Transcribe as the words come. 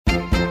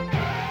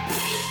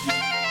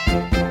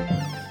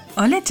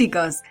Hola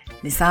chicos,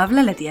 les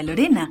habla la tía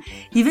Lorena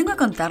y vengo a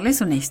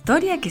contarles una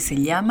historia que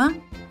se llama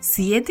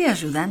Siete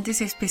ayudantes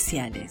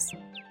especiales.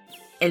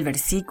 El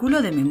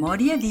versículo de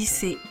memoria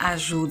dice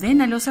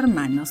ayuden a los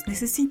hermanos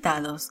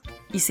necesitados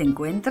y se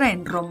encuentra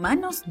en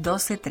Romanos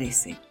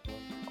 12:13.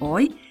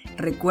 Hoy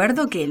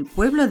recuerdo que el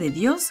pueblo de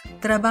Dios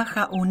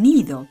trabaja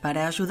unido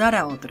para ayudar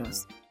a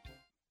otros.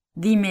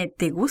 Dime,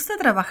 ¿te gusta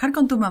trabajar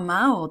con tu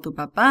mamá o tu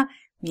papá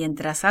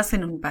mientras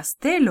hacen un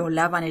pastel o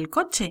lavan el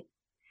coche?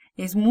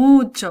 Es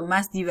mucho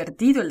más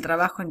divertido el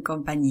trabajo en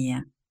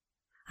compañía.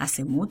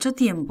 Hace mucho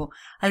tiempo,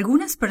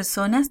 algunas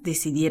personas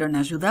decidieron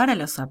ayudar a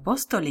los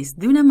apóstoles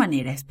de una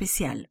manera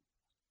especial.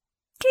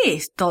 ¿Qué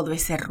es todo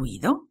ese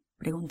ruido?,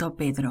 preguntó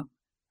Pedro.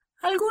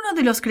 Algunos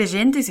de los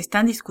creyentes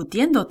están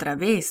discutiendo otra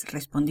vez,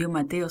 respondió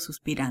Mateo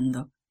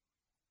suspirando.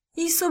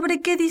 ¿Y sobre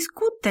qué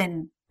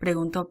discuten?,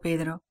 preguntó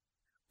Pedro.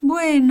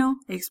 Bueno,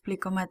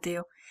 explicó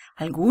Mateo,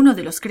 algunos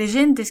de los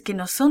creyentes que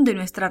no son de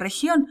nuestra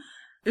región,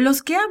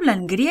 los que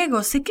hablan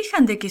griego, se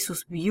quejan de que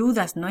sus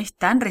viudas no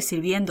están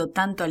recibiendo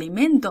tanto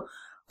alimento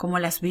como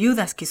las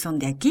viudas que son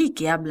de aquí,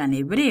 que hablan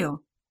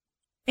hebreo.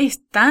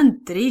 Es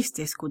tan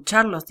triste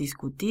escucharlos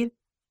discutir.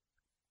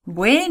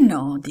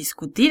 Bueno,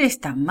 discutir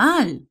está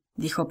mal,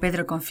 dijo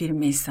Pedro con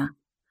firmeza.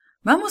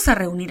 Vamos a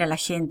reunir a la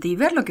gente y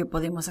ver lo que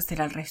podemos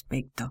hacer al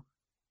respecto.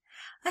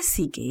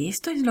 Así que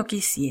esto es lo que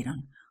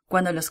hicieron.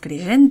 Cuando los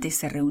creyentes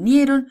se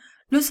reunieron,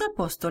 los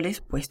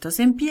apóstoles, puestos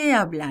en pie,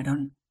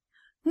 hablaron.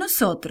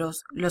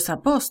 Nosotros, los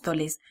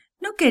apóstoles,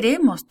 no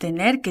queremos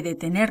tener que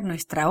detener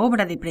nuestra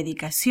obra de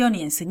predicación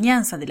y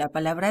enseñanza de la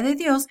palabra de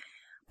Dios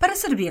para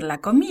servir la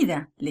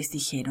comida, les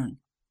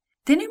dijeron.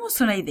 Tenemos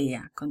una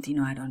idea,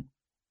 continuaron.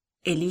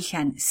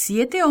 Elijan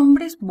 7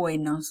 hombres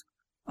buenos,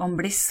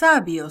 hombres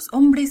sabios,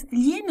 hombres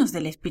llenos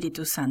del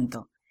Espíritu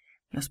Santo.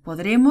 Los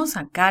pondremos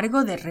a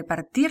cargo de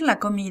repartir la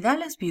comida a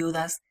las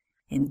viudas.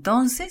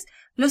 Entonces,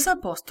 los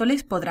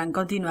apóstoles podrán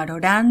continuar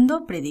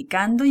orando,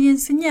 predicando y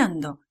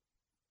enseñando.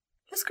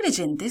 Los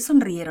creyentes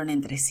sonrieron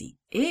entre sí.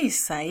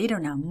 Esa era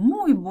una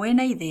muy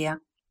buena idea,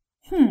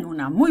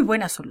 una muy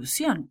buena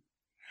solución.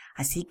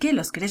 Así que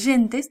los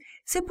creyentes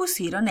se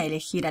pusieron a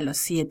elegir a los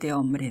 7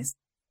 hombres,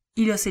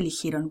 y los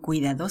eligieron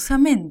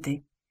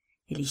cuidadosamente.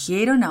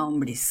 Eligieron a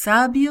hombres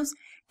sabios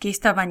que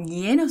estaban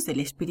llenos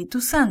del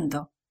Espíritu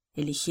Santo.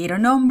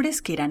 Eligieron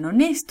hombres que eran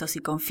honestos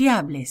y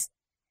confiables.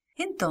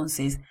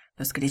 Entonces,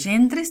 los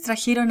creyentes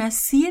trajeron a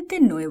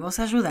 7 nuevos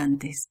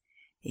ayudantes: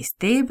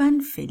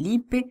 Esteban,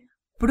 Felipe,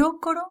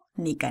 Prócoro,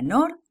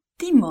 Nicanor,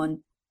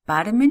 Timón,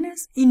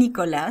 Pármenas y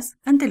Nicolás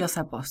ante los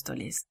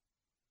apóstoles.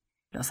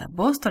 Los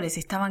apóstoles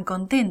estaban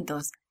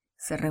contentos.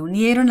 Se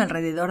reunieron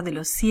alrededor de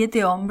los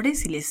 7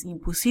 hombres y les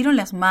impusieron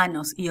las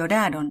manos y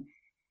oraron.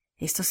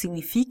 Esto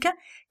significa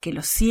que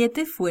los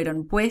 7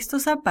 fueron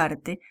puestos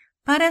aparte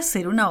para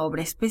hacer una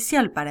obra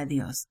especial para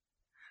Dios.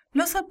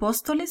 Los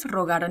apóstoles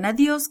rogaron a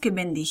Dios que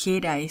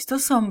bendijera a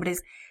estos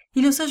hombres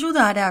y los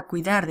ayudara a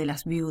cuidar de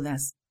las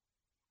viudas.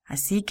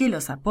 Así que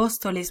los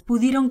apóstoles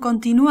pudieron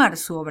continuar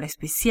su obra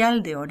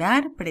especial de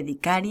orar,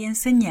 predicar y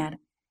enseñar.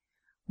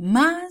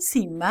 Más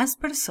y más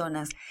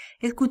personas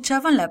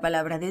escuchaban la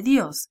palabra de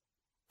Dios.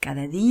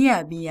 Cada día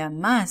había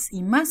más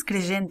y más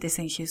creyentes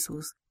en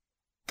Jesús.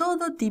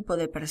 Todo tipo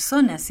de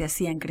personas se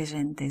hacían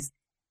creyentes: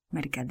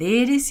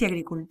 mercaderes y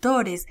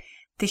agricultores,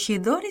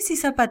 tejedores y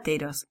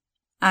zapateros,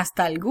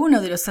 hasta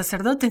algunos de los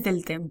sacerdotes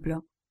del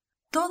templo.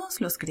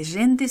 Todos los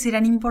creyentes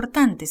eran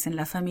importantes en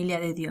la familia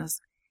de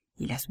Dios.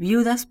 Y las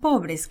viudas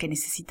pobres que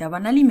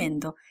necesitaban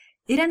alimento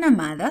eran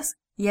amadas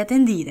y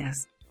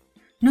atendidas.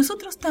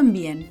 Nosotros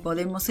también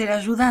podemos ser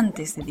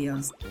ayudantes de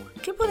Dios.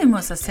 ¿Qué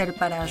podemos hacer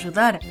para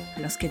ayudar a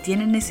los que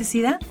tienen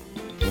necesidad?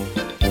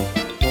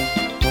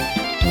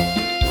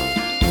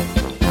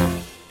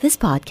 This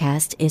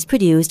podcast is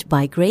produced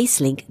by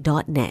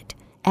Gracelink.net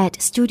at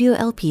Studio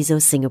El Piso,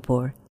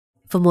 Singapore.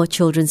 For more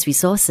children's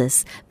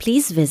resources,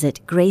 please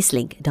visit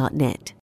Gracelink.net.